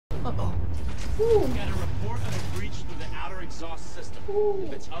Uh-oh. We got a report of a breach through the outer exhaust system.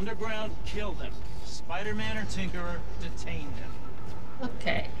 If it's underground, kill them. Spider-Man or Tinkerer, detain them.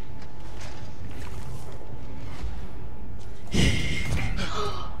 Okay.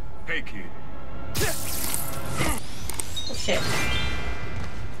 Hey, kid. Oh shit.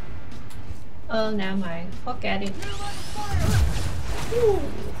 Oh, never mind. Forget it. Ooh.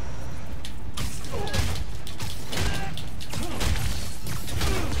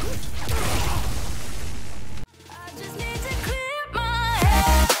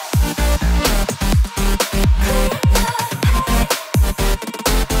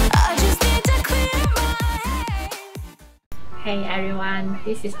 Hey everyone,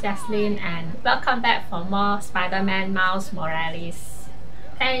 this is Jesslyn and welcome back for more Spider-Man Miles Morales.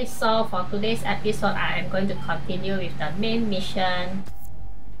 Okay, so for today's episode, I am going to continue with the main mission,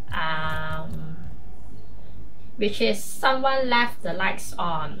 which is someone left the lights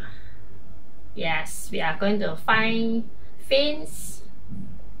on. Yes, we are going to find Vince,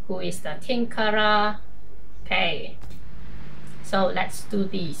 who is the Tinkerer. Okay, so let's do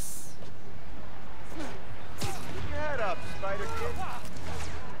this. Up, Spider Kid.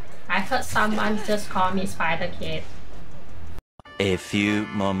 I heard someone just call me Spider Kid. A few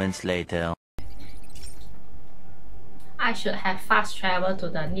moments later. I should have fast travel to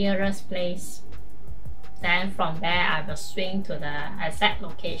the nearest place. Then from there I will swing to the exact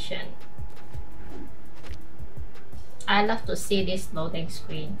location. I love to see these loading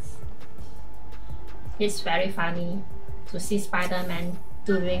screens. It's very funny to see Spider-Man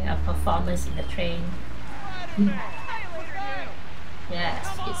doing a performance in the train. Yes,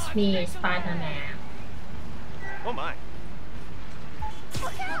 it's me, Spider-Man. Oh my.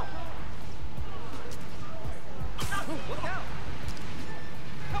 Look out! Look out!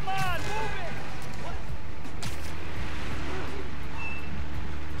 Come on, move it!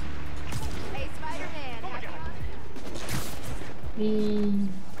 Hey, Spider-Man. Oh my God.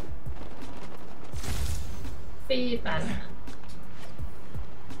 Spiderman.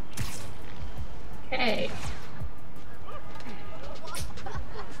 Okay.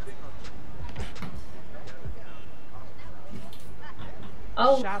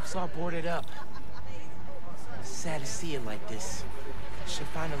 Oh. Shop's all boarded up. It's sad to see it like this. Should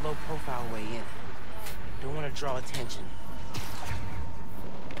find a low-profile way in. Don't want to draw attention.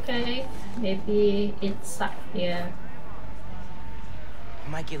 Okay, maybe it's up here. I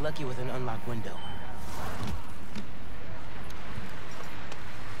might get lucky with an unlocked window.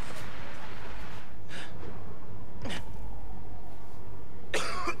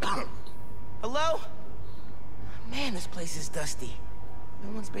 Hello? Man, this place is dusty.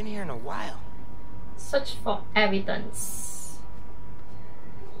 No one's been here in a while. Search for evidence.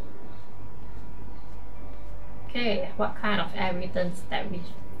 Okay, what kind of evidence that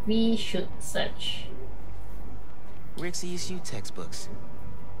we should search? Rick's ESU textbooks.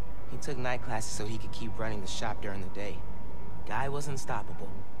 He took night classes so he could keep running the shop during the day. Guy was unstoppable.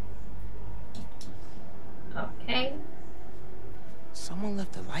 Okay. Someone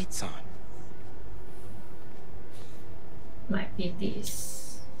left the lights on. Might be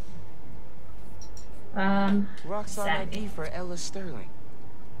this. Roxxon ID for Ella Sterling.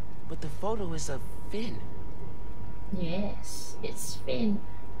 But the photo is of Finn. Yes, it's Finn.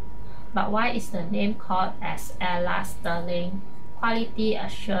 But why is the name called as Ella Sterling? Quality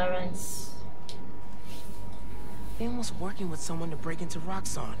assurance. Finn was working with someone to break into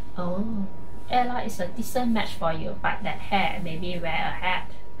Roxxon. Oh, Ella is a decent match for you, but that hair, maybe wear a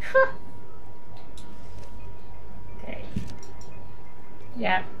hat. Okay.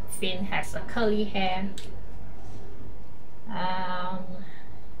 Yep, Finn has a curly hair.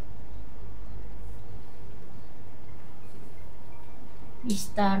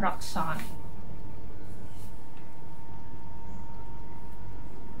 Mr. Roxxon.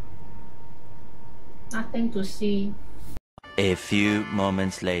 Nothing to see. A few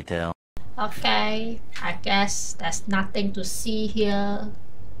moments later. Okay, I guess there's nothing to see here.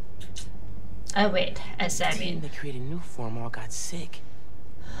 Oh wait, The team examine. that created new form all got sick.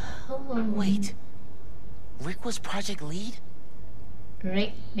 Oh, Wait, Rick was project lead?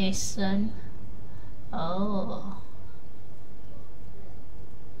 Rick Mason. Oh.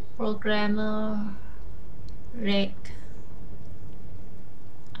 Programmer Rick.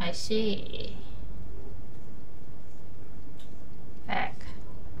 I see. Back.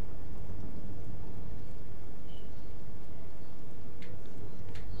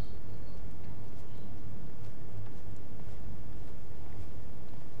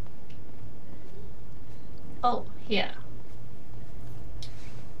 Oh, here.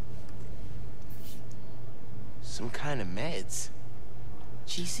 Some kind of meds.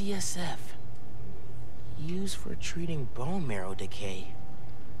 GCSF. Used for treating bone marrow decay.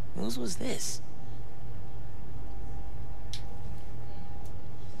 Whose was this?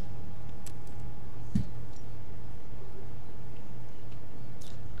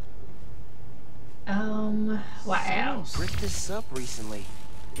 What else? Bricked this up recently.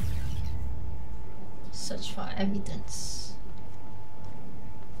 Search for evidence.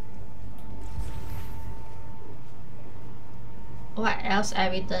 What else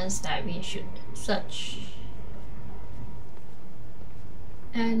evidence that we should search?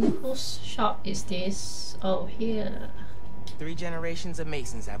 And whose shop is this? Oh, here. 3 generations of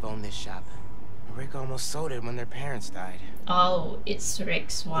Masons have owned this shop. Rick almost sold it when their parents died. Oh, it's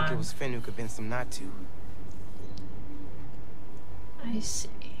Rick's I think one. it was Finn who convinced him not to. I see.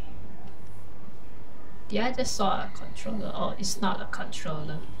 Yeah, I just saw a controller. Oh, it's not a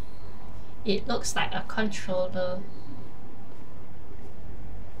controller. It looks like a controller.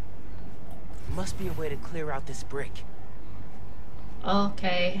 Must be a way to clear out this brick.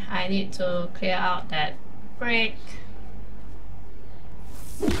 Okay, I need to clear out that brick.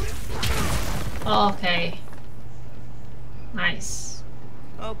 Okay. Nice.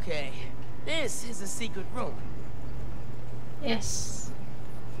 Okay, this is a secret room. Yes.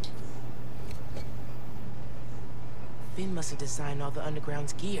 Finn must have designed all the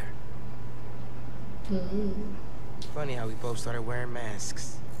Underground's gear. Ooh. Funny how we both started wearing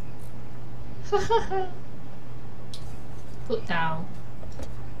masks. Put down.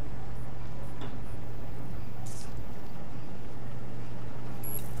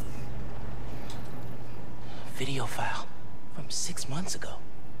 Video file from 6 months ago.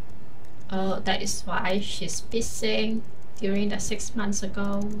 Oh, that is why she's missing during the 6 months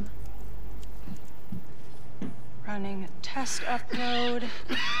ago. Running a test upload.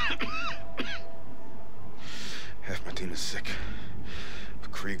 Half my team is sick.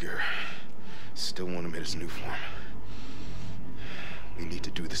 But Krieger still won't admit his new form. We need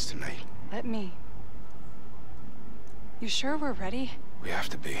to do this tonight. Let me. You sure we're ready? We have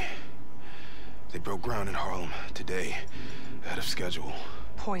to be. They broke ground in Harlem today, ahead of schedule.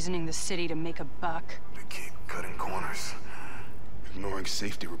 Poisoning the city to make a buck. They keep cutting corners, ignoring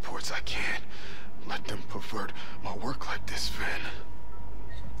safety reports. I can't let them pervert my work like this, Finn.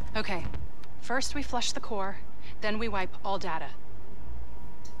 Okay, first we flush the core, then we wipe all data.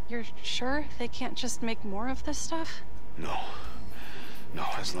 You're sure they can't just make more of this stuff? No. No,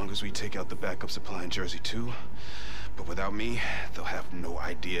 as long as we take out the backup supply in Jersey too. But without me, they'll have no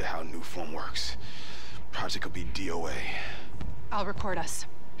idea how new form works. Project will be DOA. I'll record us.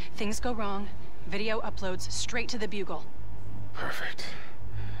 Things go wrong, video uploads straight to the Bugle. Perfect.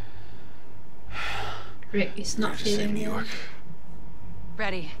 Rick is not Ready to save feeling New well. York.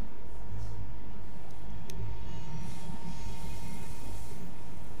 Ready.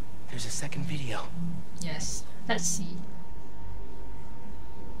 There's a second video. Yes, let's see.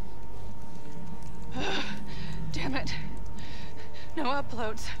 Damn it. No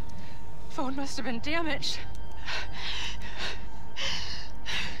uploads. Phone must have been damaged.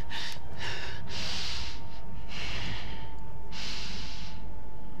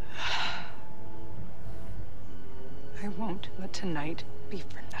 I won't let tonight be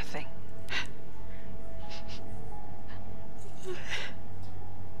for nothing. I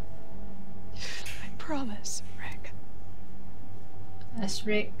promise, Rick. That's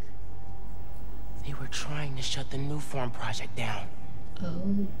Rick. They were trying to shut the new form project down.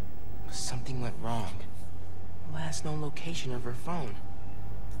 Oh. Something went wrong. Last known location of her phone.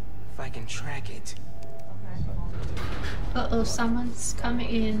 If I can track it. Uh-oh, someone's coming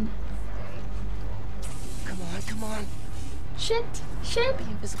in. Come on, come on. Shit! Shit! Be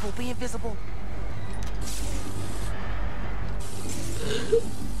invisible, be invisible.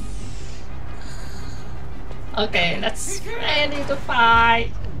 Okay, let's ready to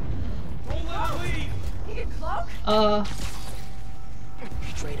fight. Don't let him leave! You can cloak?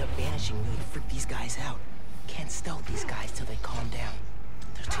 Straight up banishing me to freak these guys out. Can't stealth these guys till they calm down.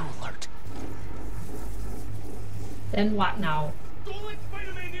 They're too alert. Then what now? Don't let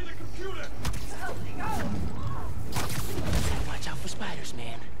Spider-Man near the computer! Gotta watch out for spiders,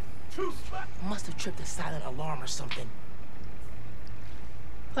 man. Two spot! Must have tripped a silent alarm or something.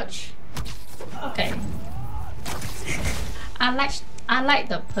 Push. Okay. I like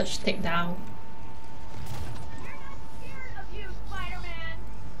the push takedown. We're not scared of you,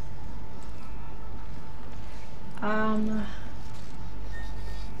 Spider-Man!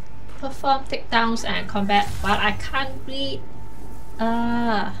 Perform takedowns and combat, but I can't read.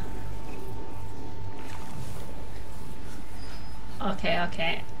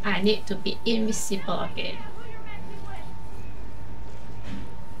 Okay. I need to be invisible again. Who you're messing with?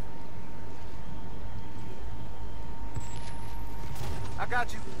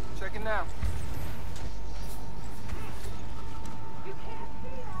 got you. Checking now.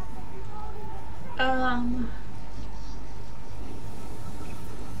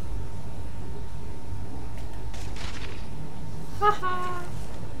 Haha.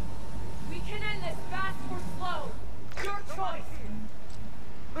 We can end this fast or slow. Your choice.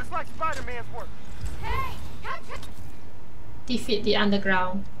 Looks like Spider-Man's work. Hey, come check. Defeat the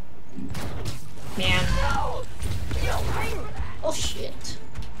underground. Man. Oh shit.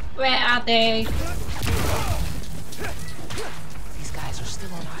 Where are they? These guys are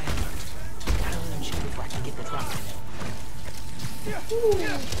still on high alert. Gotta let them shoot before I can get the drop on them.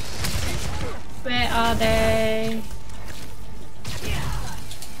 Where are they?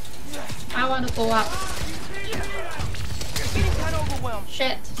 I want to go up. Getting kind of overwhelmed.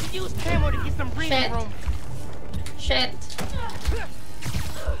 Shit. Use camo to get some breathing room. Shit.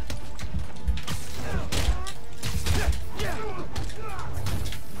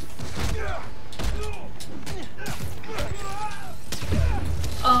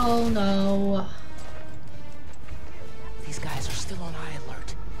 Oh no. These guys are still on high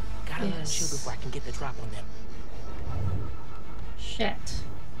alert. Gotta let them shoot before I can get the drop on them. Shit.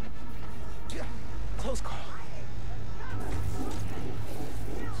 Close call.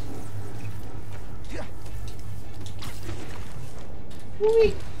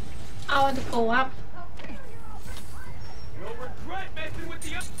 Whee. I want to go up. You'll regret messing with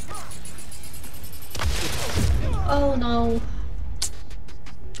the Oh no.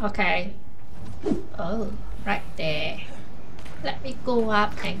 Okay. Oh, right there. Let me go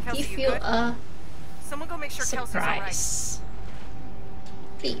up and Kelsey, give you you good? a Someone go make sure Kelsey's alright. surprise.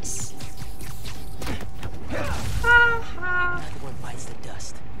 Please. Ha ha. Another one bites the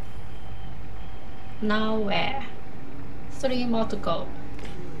dust. Now where? 3 more to go.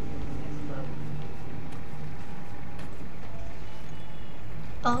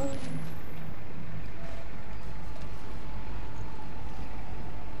 Oh.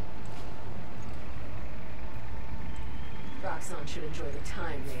 Roxxon should enjoy the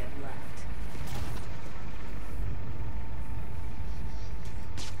time they have left.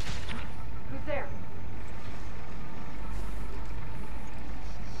 Who's there?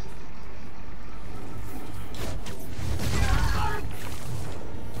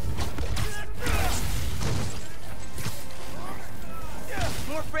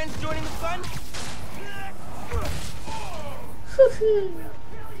 More friends joining the fun?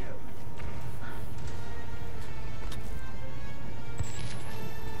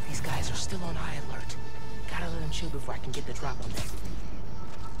 These guys are still on high alert. Gotta let them shoot before I can get the drop on them.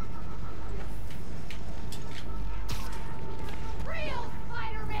 Real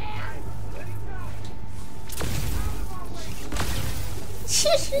Spider-Man.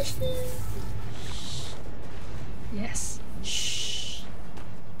 Yes. Shh.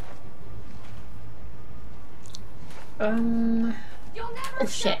 You'll never Oh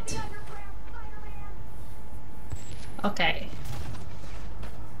stop shit. the underground, Spider-Man. Okay.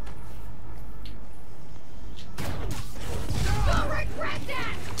 You'll regret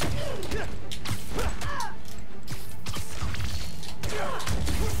that.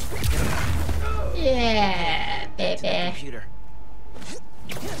 Yeah, baby. Computer.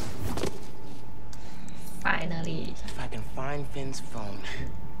 Finally. If I can find Finn's phone,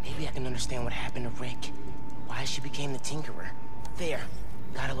 maybe I can understand what happened to Rick. Why she became the Tinkerer. There.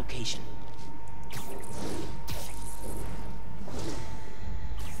 Got a location.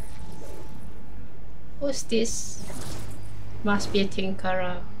 Who's this? Must be a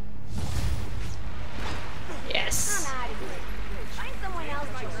Tinkerer. Yes. I'm out of here. Find someone else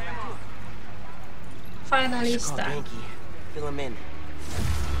to grab. Finally Call start. Yankee. Fill him in.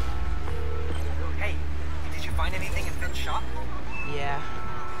 Hey, did you find anything in Finn's shop? Yeah.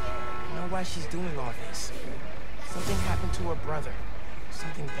 I know why she's doing all this. Something happened to her brother.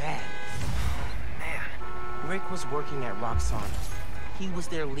 Something bad. Man. Rick was working at Roxxon. He was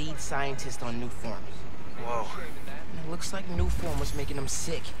their lead scientist on Newform. Whoa. And it looks like Newform was making him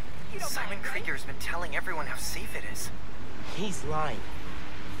sick. Simon Krieger's been telling everyone how safe it is. He's lying.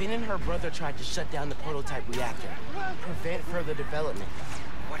 Finn and her brother tried to shut down the prototype reactor. Prevent further development.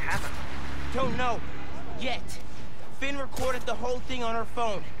 What happened? Don't know. Yet. Finn recorded the whole thing on her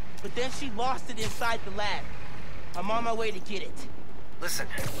phone. But then she lost it inside the lab. I'm on my way to get it. Listen,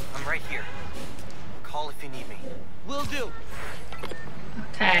 I'm right here. Call if you need me. Will do.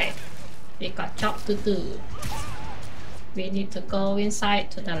 Okay. We got job to do. We need to go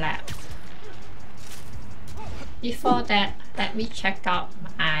inside to the lab. Before that, let me check out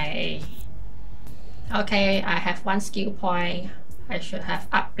my... Okay, I have 1 skill point. I should have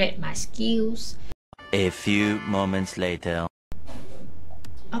upgraded my skills. A few moments later.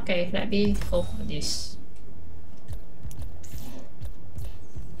 Okay, let me go for this.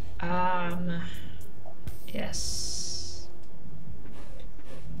 Yes.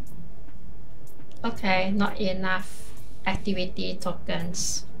 Okay, not enough activity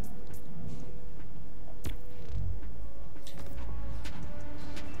tokens.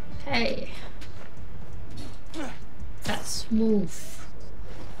 Okay. Let's move.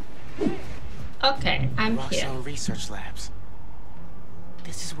 Okay, I'm here. Roxxon Research Labs.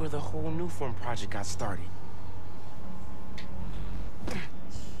 This is where the whole new form project got started.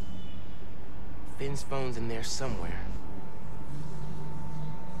 Finn's phone's in there somewhere.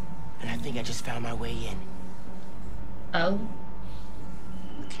 And I think I just found my way in. Oh.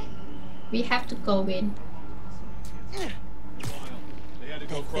 Okay. We have to go in. That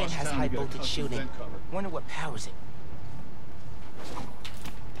Finn has high voltage shooting. Wonder what powers it.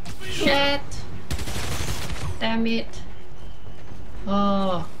 Shit. Damn it.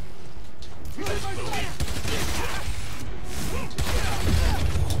 Oh.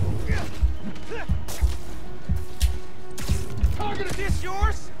 Target, is this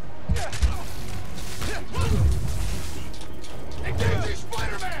yours? Engage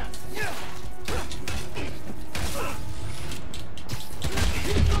Spiderman!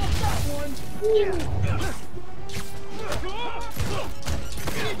 Keep off that one!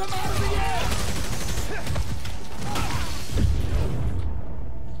 Keep him out of the air!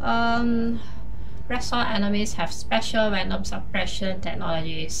 Roxxon enemies have special random suppression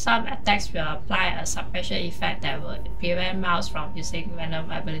technology. Some attacks will apply a suppression effect that will prevent mouse from using random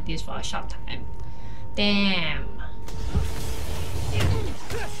abilities for a short time. Damn.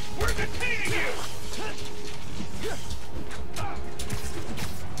 We're detaining you!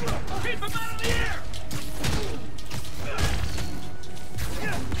 Keep him out of the air!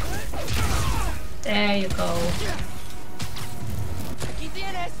 There you go.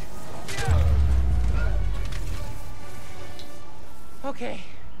 Okay.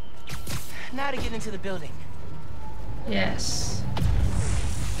 Now to get into the building. Yes.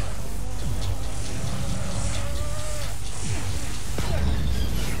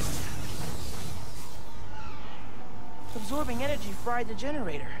 Absorbing energy fried the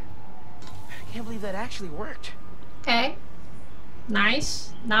generator. I can't believe that actually worked. Okay.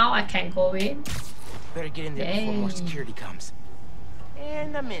 Nice. Now I can go in. Better get in there before more security comes.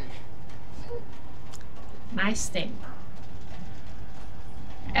 And I'm in. Nice thing.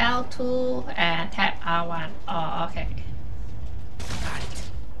 L2 and tap R1. Oh, okay. Got it.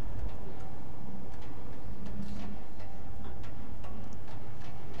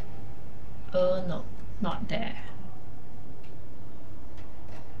 Oh no, not there.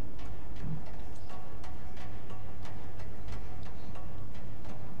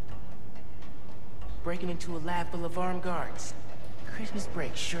 Breaking into a lab full of armed guards. Christmas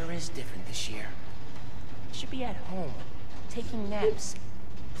break sure is different this year. Should be at home, taking naps,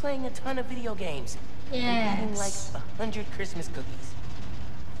 playing a ton of video games, and eating like 100 Christmas cookies.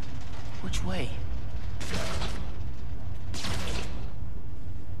 Which way?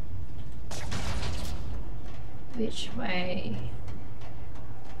 Which way?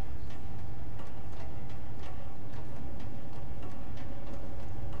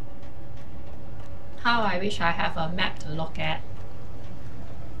 How I wish I have a map to look at.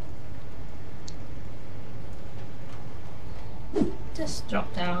 Just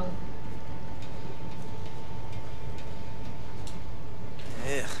drop down.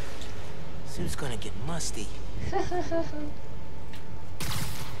 Ugh. Suit's gonna get musty.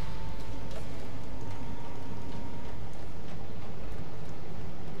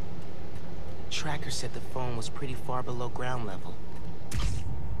 Tracker said the phone was pretty far below ground level.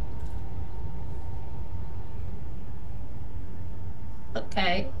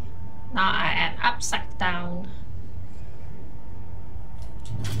 Okay. Now I am upside down.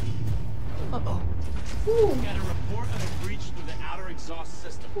 Uh-oh. Got a report of a breach through the outer exhaust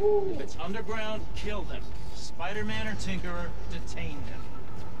system. If it's underground, kill them. Spiderman or Tinkerer, detain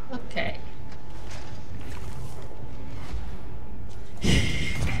them. Okay.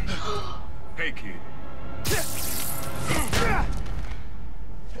 Hey, kid.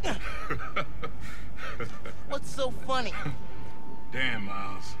 What's so funny? Damn,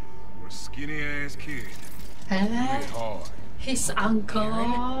 Miles. We're a skinny-ass kid. Hello? Hard. His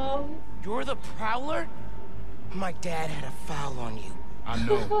uncle. You're the Prowler? My dad had a foul on you. I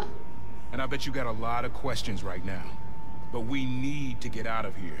know. And I bet you got a lot of questions right now. But we need to get out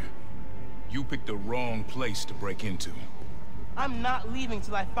of here. You picked the wrong place to break into. I'm not leaving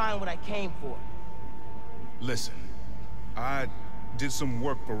till I find what I came for. Listen, I did some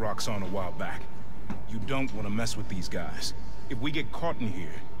work for Roxxon a while back. You don't want to mess with these guys. If we get caught in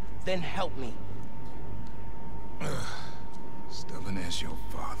here... Then help me. Stubborn as your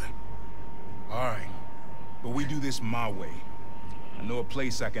father. All right, but we do this my way. I know a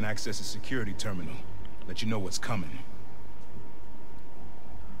place I can access a security terminal. Let you know what's coming.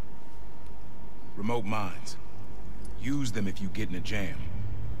 Remote mines. Use them if you get in a jam.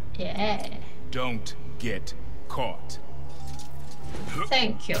 Yeah. Don't get caught.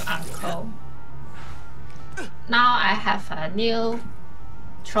 Thank you, Uncle. Now I have a new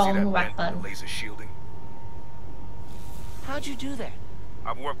thrown weapon. Laser shielding? How'd you do that?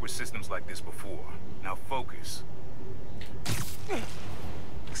 I've worked with systems like this before. Now focus.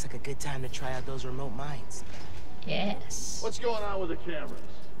 Looks like a good time to try out those remote mines. Yes. What's going on with the cameras?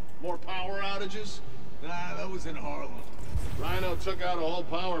 More power outages? Nah, that was in Harlem. Rhino took out a whole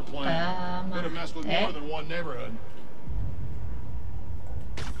power plant. Could have messed with more than one neighborhood.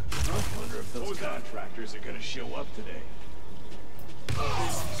 I wonder if those contractors are gonna show up today.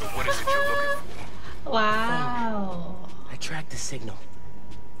 So what is it you're looking for? Wow. I tracked the signal.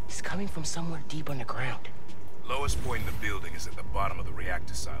 It's coming from somewhere deep underground. Lowest point in the building is at the bottom of the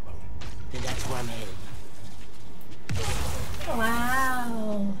reactor silo. Then that's where I'm headed.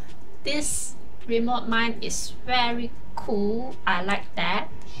 Wow. This remote mine is very cool. I like that.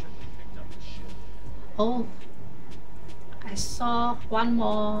 Oh, I saw one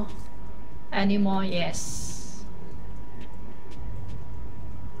more animal. Yes.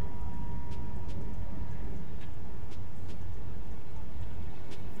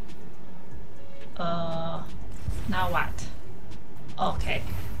 Now what? Okay,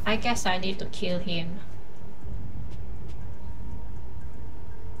 I guess I need to kill him.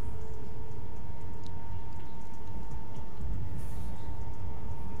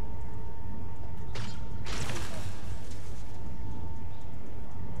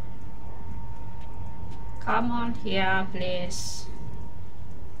 Come on here, please.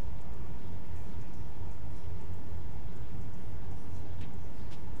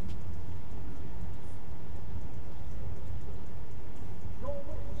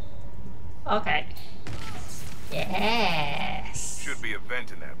 Okay. Yes. Should be a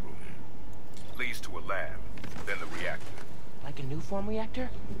vent in that room. Leads to a lab, then the reactor. Like a new form reactor?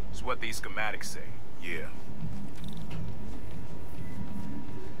 It's what these schematics say. Yeah.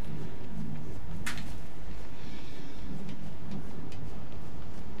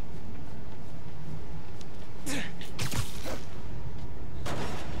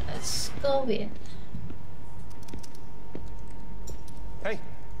 Let's go in. Hey,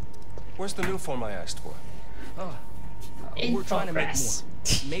 where's the new form I asked for? We're trying to make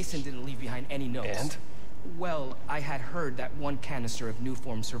more. Mason didn't leave behind any notes. And? Well, I had heard that one canister of new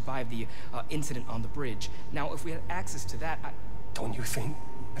form survived the incident on the bridge. Now, if we had access to that, Don't you think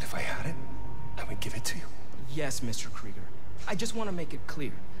that if I had it, I would give it to you? Yes, Mr. Krieger. I just want to make it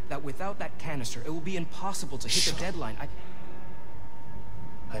clear that without that canister, it will be impossible to hit the deadline.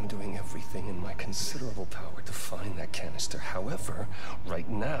 I'm doing everything in my considerable power to find that canister. However, right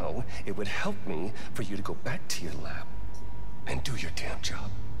now, it would help me for you to go back to your lab and do your damn job.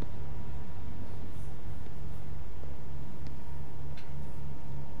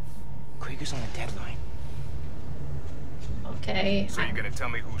 Krieger's on a deadline. Okay. So you're gonna tell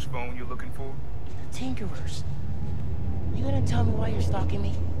me whose phone you're looking for? The Tinkerers. You gonna tell me why you're stalking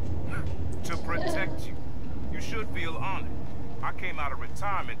me? To protect you. You should feel honored. I came out of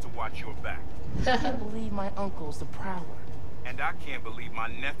retirement to watch your back. I can't believe my uncle's the Prowler. And I can't believe my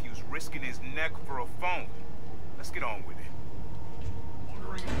nephew's risking his neck for a phone. Let's get on with it.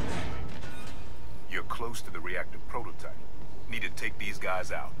 You're close to the reactor prototype. Need to take these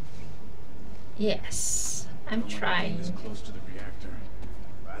guys out. Yes, I'm trying. This close to the reactor.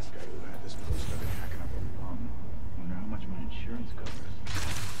 Last guy who had this close started hacking up on the bomb. Wonder how much my insurance covers.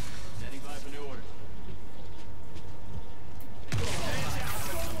 Standing by for new orders.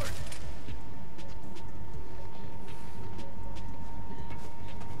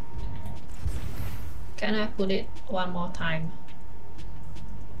 Can I put it one more time?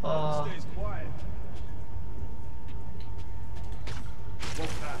 Or Stays quiet.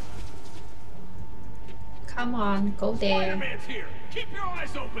 come on, go there. Spider-Man's here. Keep your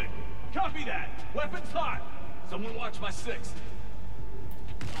eyes open. Copy that. Weapons hot. Someone watch my six.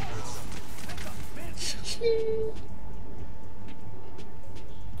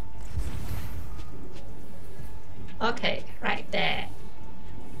 Okay, right there.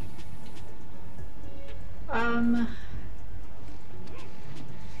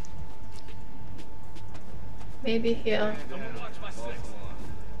 Maybe here. Someone watch my six.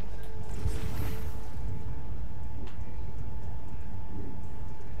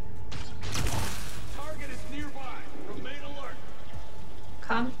 Target is nearby. Remain alert.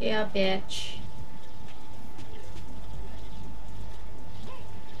 Come here, bitch.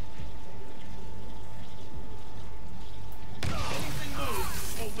 Anything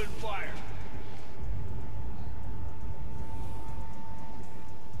moves, open fire.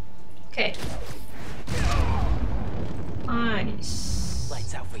 Okay. Nice.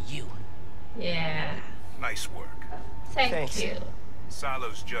 Lights out for you. Yeah. Nice work. Thanks. You.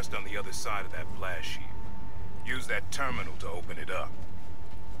 Silo's just on the other side of that blast sheet. Use that terminal to open it up.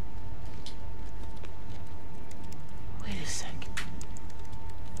 Wait a sec.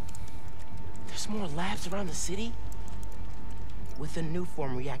 There's more labs around the city? With a new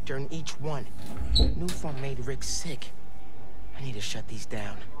form reactor in each one. New form made Rick sick. I need to shut these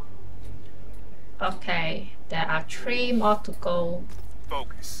down. Okay, there are 3 more to go.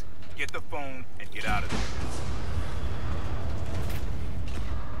 Focus. Get the phone and get out of there.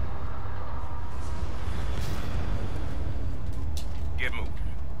 Get moving.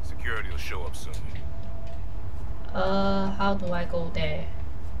 Security will show up soon. How do I go there?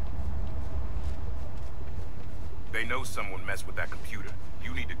 They know someone messed with that computer.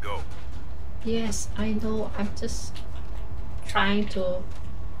 You need to go. Yes, I know. I'm just trying to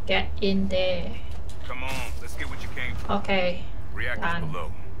get in there. Come on, let's get what you came for. Okay. Reactor's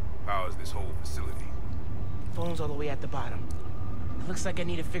below. Powers this whole facility. Phone's all the way at the bottom. It looks like I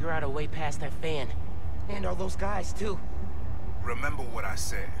need to figure out a way past that fan. And all those guys, too. Remember what I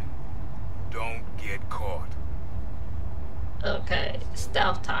said. Don't get caught. Okay,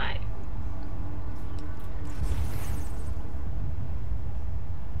 stealth time.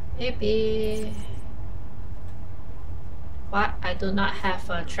 Maybe... What? I do not have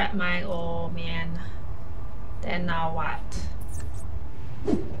a trap mine. Oh man. Then now what?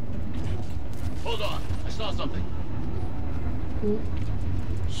 Hold on, I saw something. Ooh.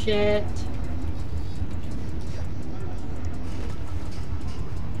 Shit.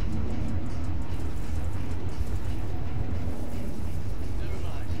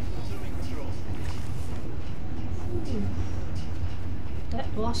 That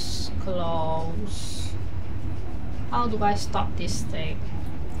was close. How do I stop this thing?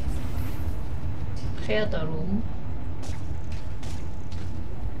 Clear the room.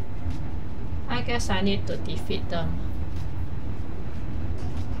 I guess I need to defeat them.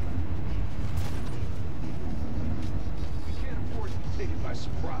 We can't afford to be taken by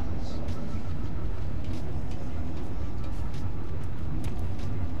surprise.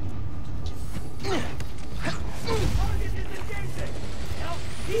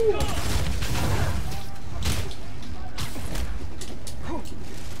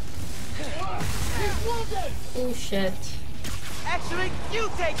 Oh shit. Actually, you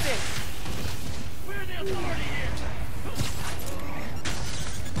take this! We're the authority here!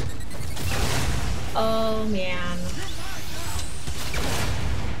 Oh man.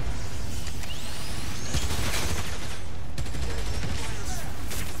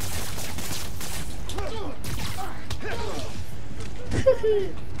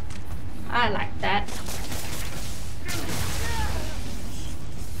 I like that.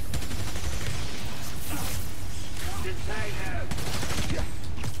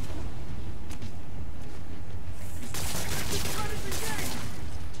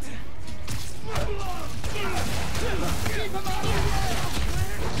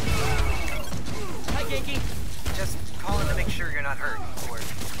 Hi, Genki. Just calling to make sure you're not hurt, or,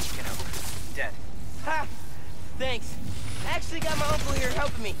 you know, dead. Ha! Thanks. Actually got my uncle here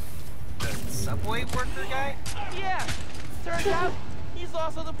helping me. The subway worker guy? Yeah. Turns out, he's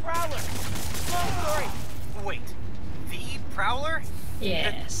also the Prowler. Long story. Wait, the Prowler?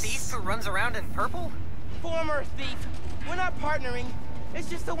 Yes. The thief who runs around in purple? Former thief. We're not partnering. It's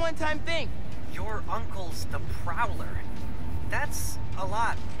just a one-time thing. Your uncle's the Prowler. That's a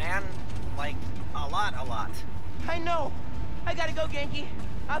lot, man. Like, a lot. I know. I gotta go, Genki.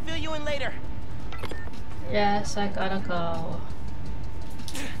 I'll fill you in later. Yes, I gotta go.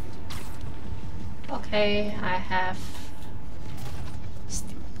 Okay, I have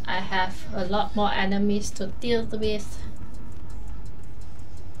a lot more enemies to deal with.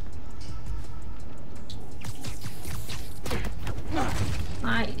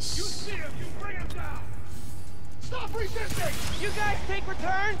 Nice. You see him, you bring him down! Stop resisting! You guys take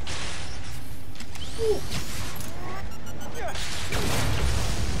return?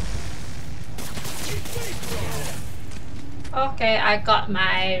 Okay, I got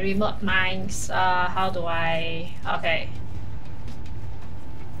my remote mines. How do I... Okay.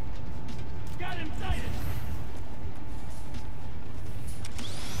 Got him sighted!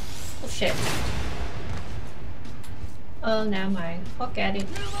 Oh shit. Oh, never mind. Forget it.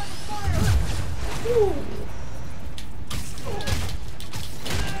 Ooh.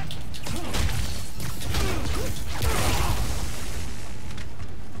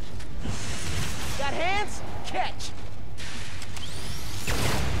 Got hands? Catch!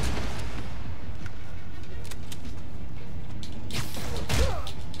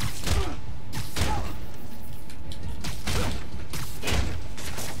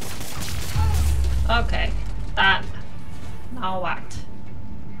 Okay, done. Now what?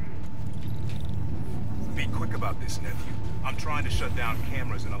 Be quick about this, nephew. I'm trying to shut down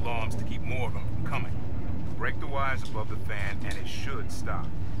cameras and alarms to keep more of them from coming. Break the wires above the fan and it should stop.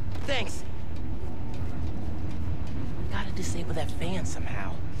 Thanks. Gotta disable that fan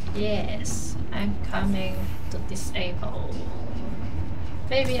somehow. Yes, I'm coming to disable.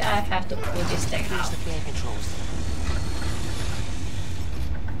 Maybe I have to pull this thing Here's out. the fan controls.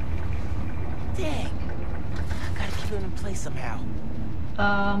 Dang. Gotta keep them in place somehow.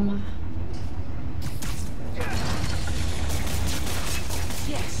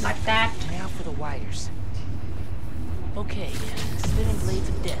 Yes. Like that. Now for the wires. Okay, spinning blades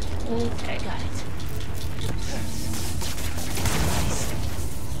of death. Okay, got it.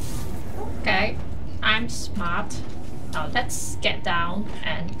 Okay, I'm smart. Now let's get down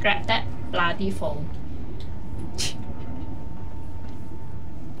and grab that bloody phone.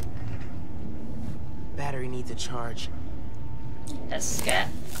 Battery needs a charge. Let's get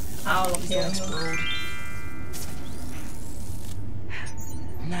out of here. Explode.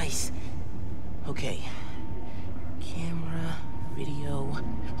 Nice. Okay. Camera, video.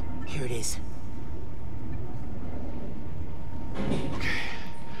 Here it is. Okay.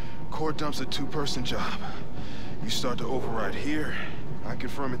 Core dump's a two-person job. You start to override here, I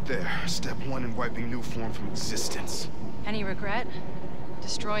confirm it there. Step 1 in wiping new form from existence. Any regret?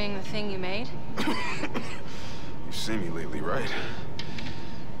 Destroying the thing you made? You've seen me lately, right?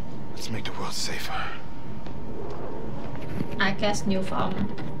 Let's make the world safer. I guess new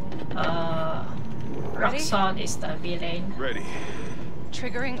form. Roxxon is the villain. Ready.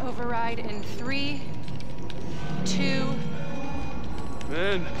 Triggering override in 3, 2...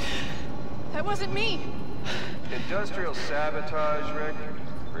 Man. That wasn't me! Industrial sabotage, Rick?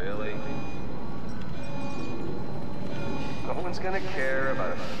 Really? No one's gonna care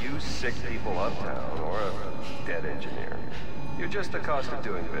about a few sick people uptown or a dead engineer. You're just the cost of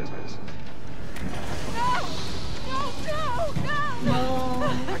doing business. No! No, no, no! No.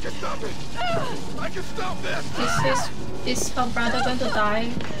 I can stop it! I can stop this! Is her brother going to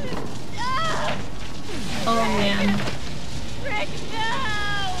die? Oh man. Rick, no!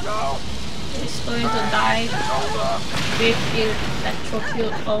 No! He's going to die with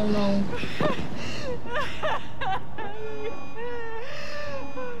electrocute. Oh no.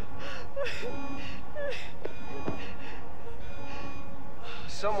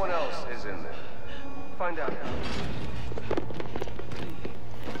 Someone else is in there. Find out.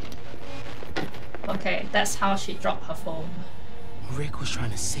 Okay, that's how she dropped her phone. Rick was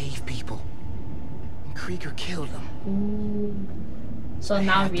trying to save people. And Krieger killed him. Ooh. So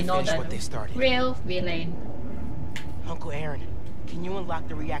now we know the real villain. Uncle Aaron, can you unlock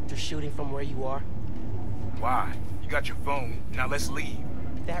the reactor shooting from where you are? Why? You got your phone. Now let's leave.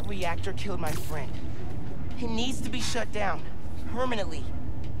 That reactor killed my friend. It needs to be shut down. Permanently.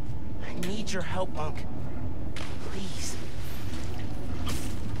 I need your help, Unc. Please.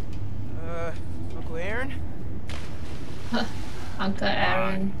 Uncle Aaron? Uncle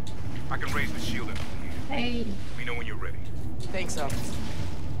Aaron. I can raise the shield in here. Hey. Let me know when you're ready. Thanks, Unc.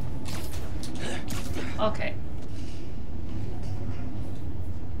 Okay.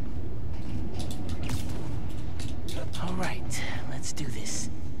 All right, let's do this.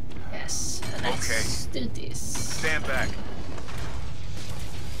 Yes, let's do this. Stand back.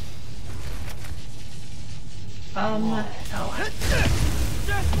 Oh.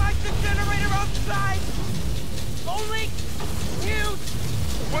 Just like the generator outside! Only huge!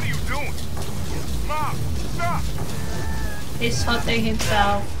 What are you doing? Mom, stop! He's hurting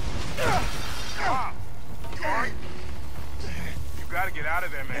himself. Mom! Alright? You gotta get out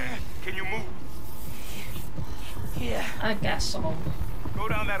of there, man. Can you move? Yeah. I guess so. Go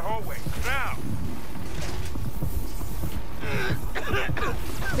down that hallway. Now!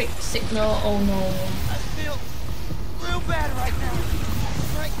 Quick signal, oh no. I feel real bad right now.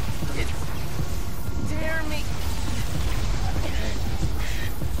 Like it's tearing me.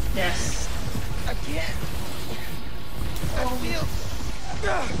 Yes. I can't. I feel.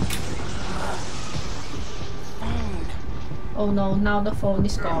 Oh no, now the phone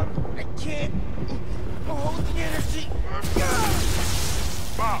is gone. I can't hold the energy.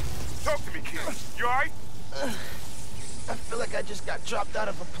 Mom, talk to me, kid. You alright? I feel like I just got dropped out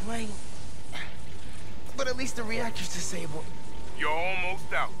of a plane. But at least the reactor's disabled. You're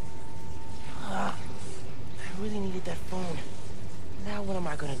almost out. I really needed that phone. Now what am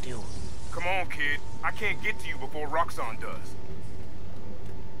I gonna do? Come on, kid. I can't get to you before Roxxon does.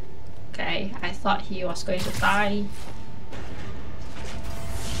 Okay, I thought he was going to die.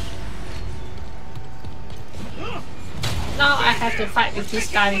 Now I have to fight with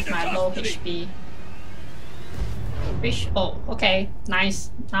this guy with my low HP. Oh, okay,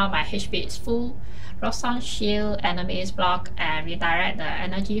 nice. Now my HP is full. Roxxon shield enemies block and redirect the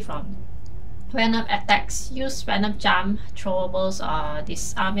energy from venom attacks. Use venom jump, throwables or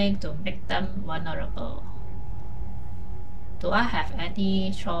disarming to make them vulnerable. Do I have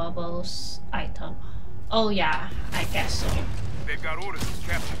any throwables item? Oh yeah, I guess so. They've got orders,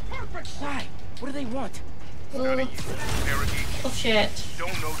 Captain. Perfect. Why? What do they want? Oh shit.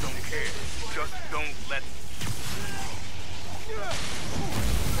 Don't know, don't care. Just don't let.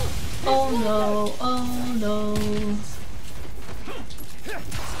 Oh no, oh no.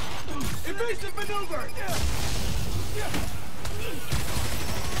 Evasive maneuver!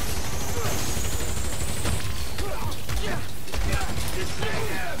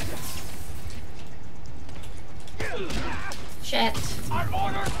 Shit. Our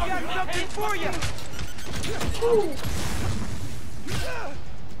orders got something for you!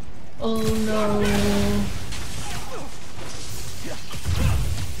 Oh no.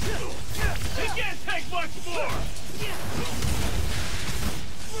 He can't take much more!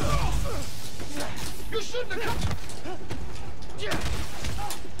 You shouldn't have come!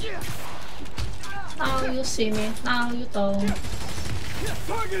 Now you see me, now you don't.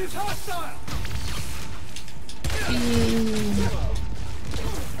 Target is hostile!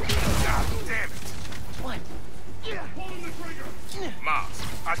 God damn it! What? Pulling the trigger! Miles,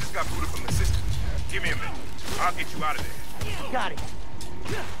 I just got booted from the system. Give me a minute. I'll get you out of there. Got it.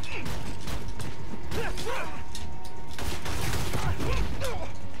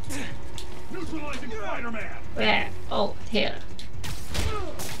 Neutralizing Spiderman! Where? Oh, here.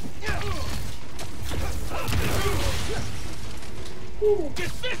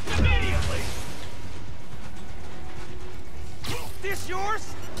 Dismiss immediately! This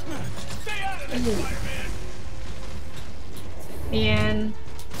yours? Stay out of this, Spider-Man! Man.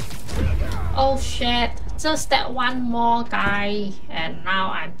 Oh shit. Just that one more guy and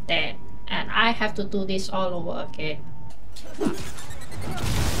now I'm dead. And I have to do this all over again.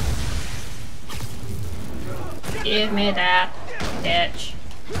 Give me that, bitch.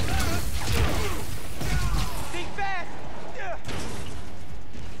 Think fast!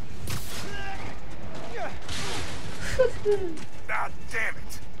 God damn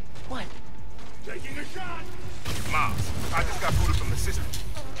it! What? Taking a shot! Miles, I just got booted from the system.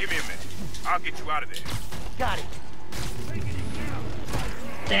 Give me a minute. I'll get you out of there. Got it.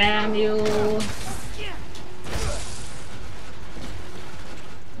 Damn you.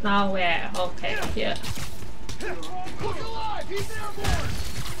 Now where? Okay, here. Look alive! He's airborne!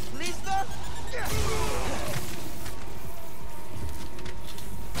 Lisa?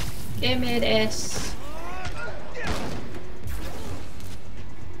 Give me this.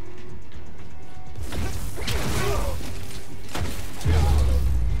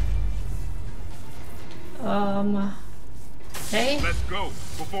 Okay. Let's go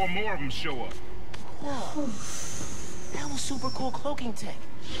before more of them show up. Whoa. That was super cool cloaking tech.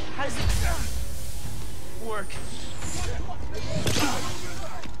 How does it work?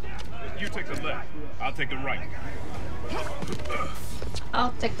 You take the left. I'll take the right.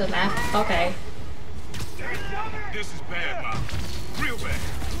 I'll take the left. Okay. This is bad, Mom. Real bad.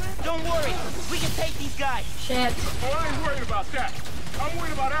 Don't worry. We can take these guys. Shit. Oh, I ain't worried about that. I'm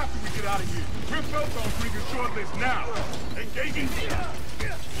worried about after we get out of here. We're both on freaking short list now. Engaging.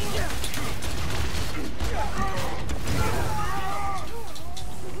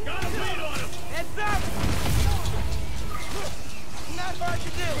 Got a lead on him! Heads up! Not hard to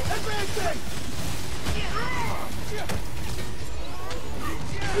do. Advancing!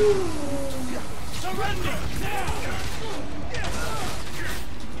 Surrender! Now!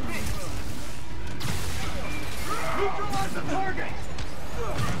 Neutralize the target!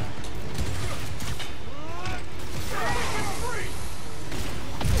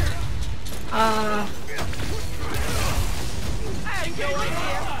 I have no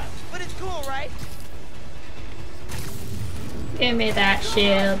idea, but it's cool, right? Give me that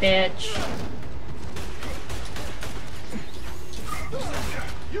shield, bitch.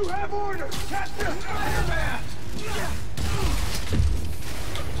 You have orders! Capture Spider-Man!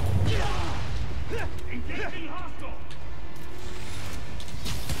 Engaging hostile!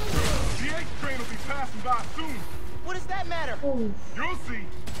 The 8th train will be passing by soon. What does that matter? Ooh. You'll see.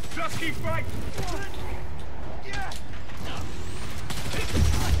 Just keep fighting.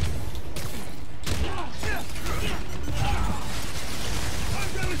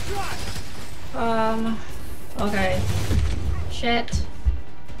 I've got a shot! Okay. Shit.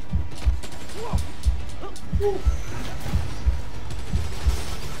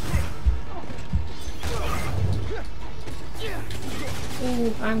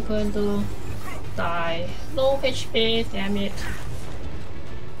 Ooh, I'm going to die. Low HP, damn it.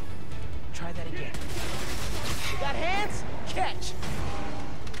 Try that again. You got hands? Catch!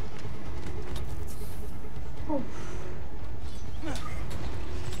 Ooh.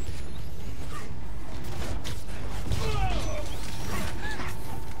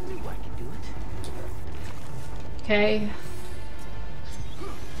 Okay.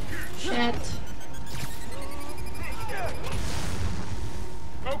 Shit.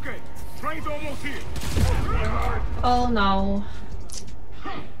 Okay, train's almost here. Oh no.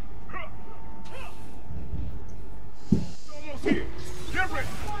 Almost here. Get ready.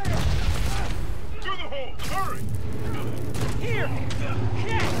 To the hole. Hurry. Here.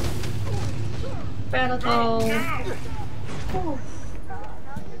 Better go. Ooh.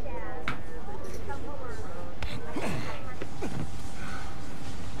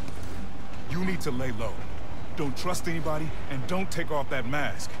 You need to lay low. Don't trust anybody, and don't take off that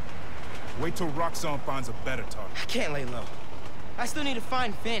mask. Wait till Roxxon finds a better target. I can't lay low. I still need to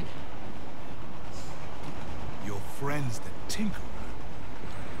find Finn. Your friend's the Tinkerer.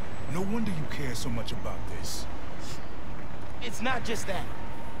 No wonder you care so much about this. It's not just that.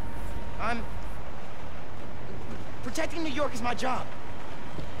 Protecting New York is my job.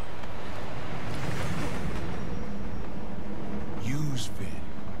 Use Finn.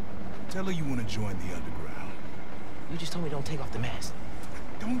 Tell her you want to join the underground. You just told me don't take off the mask.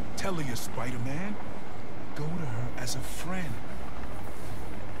 Don't tell her you're Spider-Man. Go to her as a friend.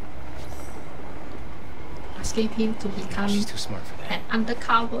 Asking him to become She's too smart for that. an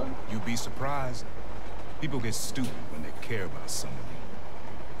undercover. You'd be surprised. People get stupid when they care about somebody.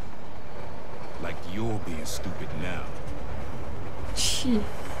 Like you're being stupid now. Shit.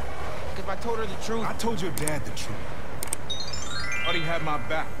 If I told her the truth... I told your dad the truth. Thought he had my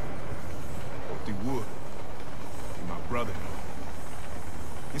back. Hoped he would. Be my brother.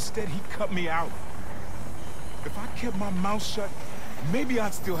 Instead, he cut me out. If I kept my mouth shut, maybe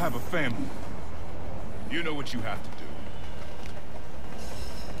I'd still have a family. You know what you have to do.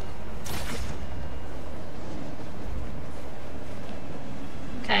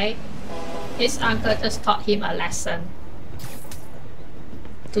 Okay. His uncle just taught him a lesson.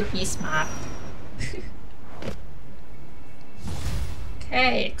 To be smart.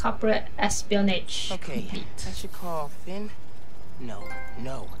 Okay, corporate espionage. Okay, complete. I should call Finn. No.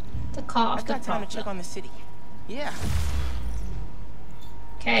 The call of I've the got time to check problem. on the city. Yeah.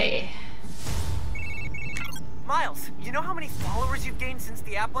 Okay. Miles, you know how many followers you've gained since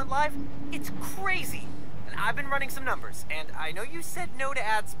the app went live? It's crazy. And I've been running some numbers, and I know you said no to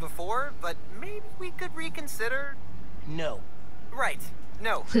ads before, but maybe we could reconsider? No. Right.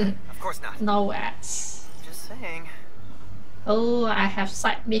 No. Of course not. No ads. Just saying. Oh, I have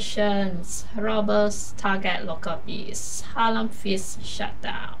side missions. Robbers target local bees. Harlem Feast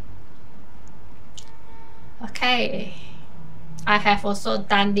shutdown. Okay. I have also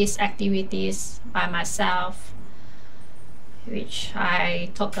done these activities by myself, which I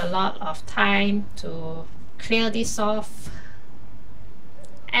took a lot of time to clear this off.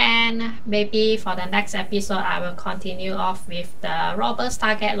 And maybe for the next episode I will continue off with the Robbers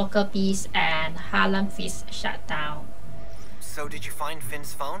target local bees and Harlem Feast shutdown. So did you find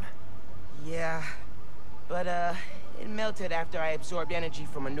Finn's phone? Yeah. But, it melted after I absorbed energy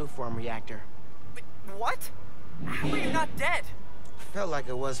from a Nuform reactor. But what? How are you not dead? Felt like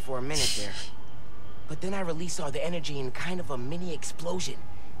it was for a minute there. But then I released all the energy in kind of a mini explosion.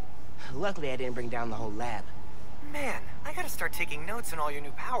 Luckily I didn't bring down the whole lab. Man, I gotta start taking notes on all your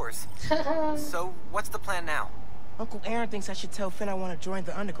new powers. So, what's the plan now? Uncle Aaron thinks I should tell Finn I want to join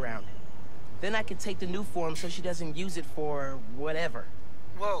the underground. Then I can take the new form so she doesn't use it for whatever.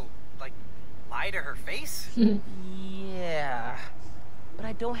 Whoa, like, lie to her face? Yeah. But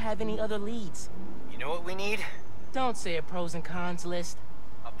I don't have any other leads. You know what we need? Don't say a pros and cons list.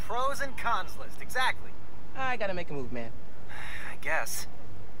 A pros and cons list, exactly. I gotta make a move, man. I guess.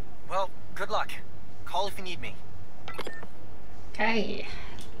 Well, good luck. Call if you need me. Okay,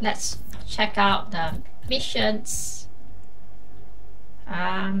 let's check out the missions.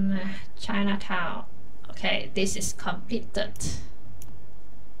 Chinatown. Okay, this is completed.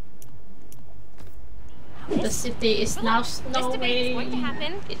 The city is now snowing. Going to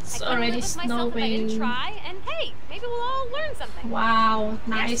happen. It's I already live with myself if I didn't snowing. try, and hey, maybe we'll all learn something. Wow, Next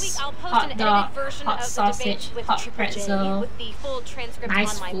nice week I'll post hot an dog, edited version hot of sausage, the debate with hot Triple J pretzel. with the full transcript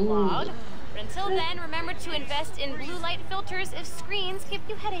Nice on my food. blog. But until then, remember to invest in blue light filters if screens give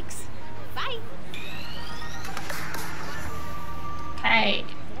you headaches. Bye. Okay.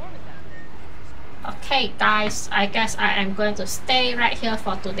 Okay, guys, I guess I am going to stay right here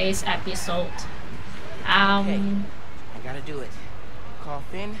for today's episode. Okay, I gotta do it. Call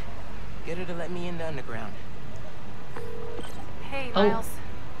Finn, get her to let me in the underground. Hey, Miles.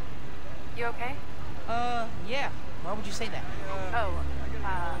 You okay? Yeah. Why would you say that?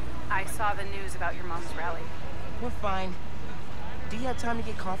 I saw the news about your mom's rally. We're fine. Do you have time to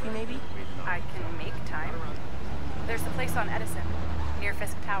get coffee, maybe? I can make time. There's the place on Edison, near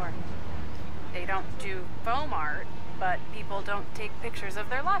Fisk Tower. They don't do foam art, but people don't take pictures of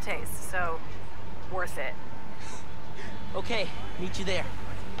their lattes, so worth it. Okay, meet you there.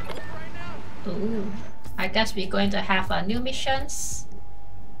 Ooh, I guess we're going to have a new missions.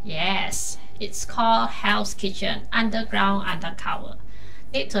 Yes, it's called Hell's Kitchen, Underground Undercover.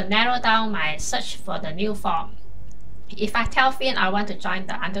 Need to narrow down my search for the new form. If I tell Finn I want to join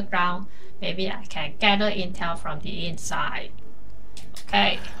the underground, maybe I can gather intel from the inside.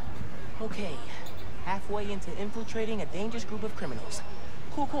 Okay. Okay, halfway into infiltrating a dangerous group of criminals.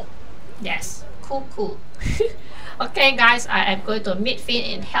 Cool. Yes, cool. Okay, guys, I am going to meet Finn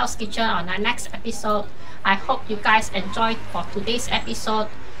in Hell's Kitchen on the next episode. I hope you guys enjoyed for today's episode.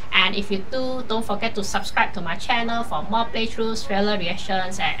 And if you do, don't forget to subscribe to my channel for more playthroughs, trailer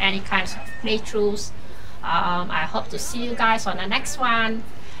reactions, and any kinds of playthroughs. I hope to see you guys on the next one.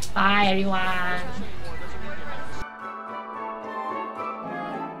 Bye, everyone.